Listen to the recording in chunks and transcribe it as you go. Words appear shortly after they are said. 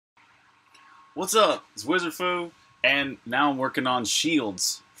What's up? It's Wizardfu, and now I'm working on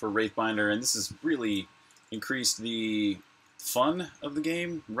shields for Wraithbinder, and this has really increased the fun of the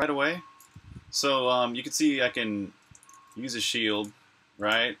game right away. So you can see I can use a shield,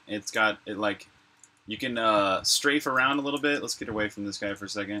 right? It's got it like you can strafe around a little bit. Let's get away from this guy for a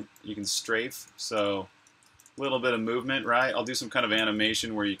second. You can strafe, so a little bit of movement, right? I'll do some kind of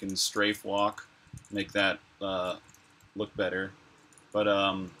animation where you can strafe walk, make that look better.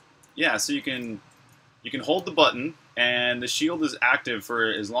 But yeah, so you can hold the button, and the shield is active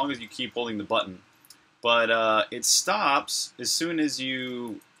for as long as you keep holding the button. But it stops as soon as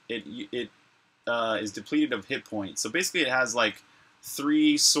it is depleted of hit points. So basically, it has like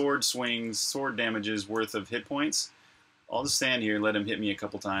 3 sword swings, sword damages worth of hit points. I'll just stand here and let him hit me a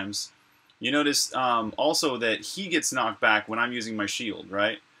couple times. You notice also that he gets knocked back when I'm using my shield,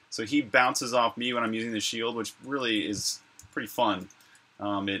 right? So he bounces off me when I'm using the shield, which really is pretty fun.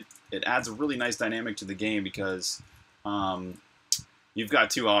 It adds a really nice dynamic to the game because you've got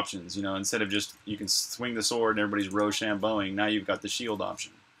 2 options. You know, instead of just you can swing the sword and everybody's rochambeauing, now you've got the shield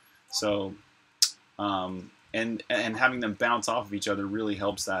option. So and having them bounce off of each other really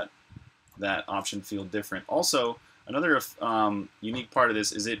helps that option feel different. Also, another unique part of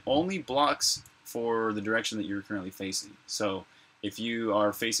this is it only blocks for the direction that you're currently facing. So if you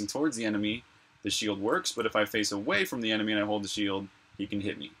are facing towards the enemy, the shield works, but if I face away from the enemy and I hold the shield, he can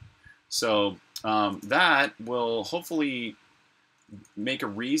hit me. So that will hopefully make a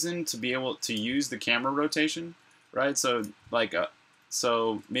reason to be able to use the camera rotation, right? So like,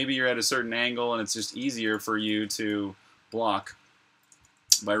 so maybe you're at a certain angle and it's just easier for you to block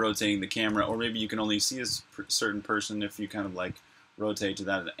by rotating the camera, or maybe you can only see a certain person if you kind of like rotate to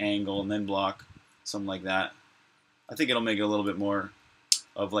that angle and then block, something like that. I think it'll make it a little bit more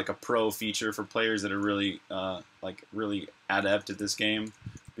of like a pro feature for players that are really like really adept at this game,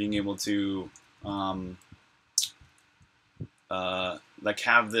 being able to like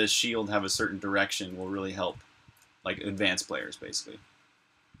have the shield have a certain direction will really help like advanced players basically.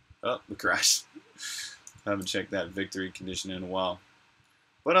 Oh, we crashed. I haven't checked that victory condition in a while.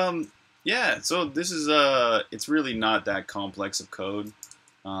 But yeah, so this is it's really not that complex of code.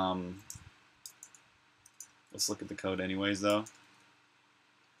 Let's look at the code anyways though.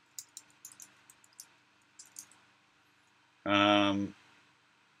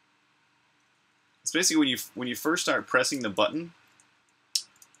 It's basically when you first start pressing the button,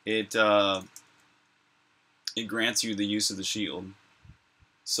 it grants you the use of the shield.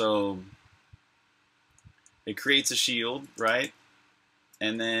 So it creates a shield, right?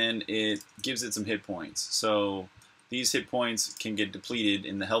 And then it gives it some hit points. So these hit points can get depleted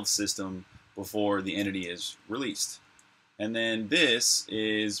in the health system before the entity is released. And then this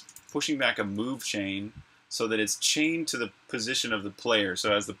is pushing back a move chain so that it's chained to the position of the player.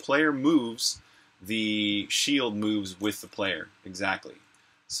 So as the player moves, the shield moves with the player, exactly.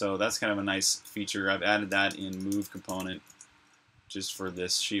 So that's kind of a nice feature. I've added that in move component just for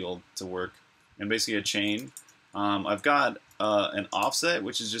this shield to work. And basically a chain. I've got an offset,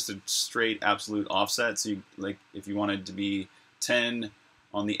 which is just a straight absolute offset. So you, like if you wanted to be 10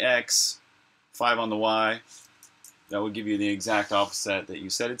 on the X, 5 on the Y, that would give you the exact offset that you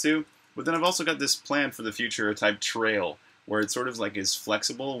set it to. But then I've also got this plan for the future, a type trail, where it sort of like is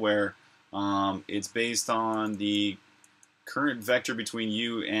flexible, where it's based on the current vector between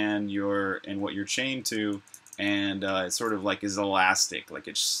you and what you're chained to, and it sort of like is elastic, like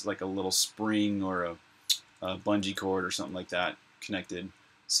it's like a little spring or a bungee cord or something like that connected.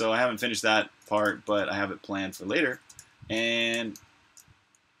 So I haven't finished that part, but I have it planned for later. And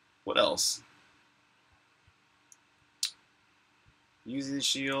what else? Using the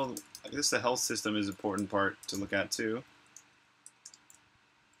shield, I guess the health system is an important part to look at too.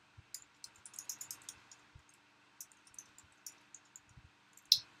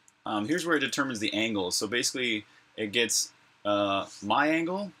 Here's where it determines the angle. So basically, it gets my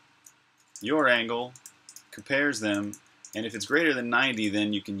angle, your angle, compares them, and if it's greater than 90,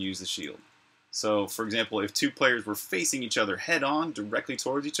 then you can use the shield. So, for example, if 2 players were facing each other head-on, directly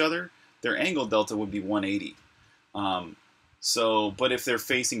towards each other, their angle delta would be 180. But if they're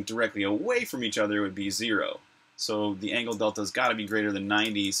facing directly away from each other, it would be 0. So the angle delta's got to be greater than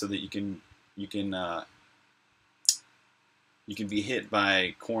 90 so that you can be hit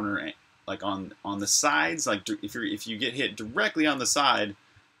by corner, like on the sides. Like if you get hit directly on the side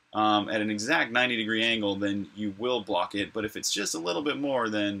at an exact 90-degree angle, then you will block it. But if it's just a little bit more,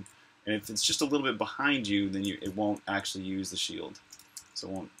 and if it's just a little bit behind you, then it won't actually use the shield. So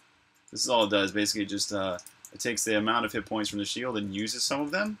it won't. This is all it does. Basically, it just it takes the amount of hit points from the shield and uses some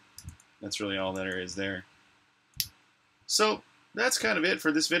of them. That's really all there is there. So that's kind of it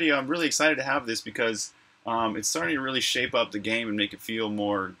for this video. I'm really excited to have this because it's starting to really shape up the game and make it feel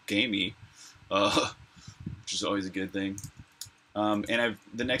more gamey, which is always a good thing. And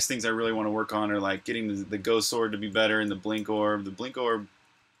the next things I really want to work on are like getting the ghost sword to be better and the blink orb. The blink orb,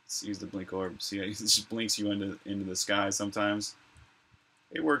 let's use the blink orb. See, it just blinks you into the sky sometimes.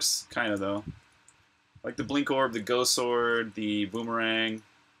 It works kind of though. Like the blink orb, the ghost sword, the boomerang.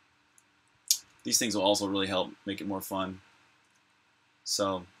 These things will also really help make it more fun.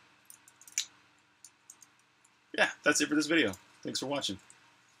 So, yeah, that's it for this video. Thanks for watching.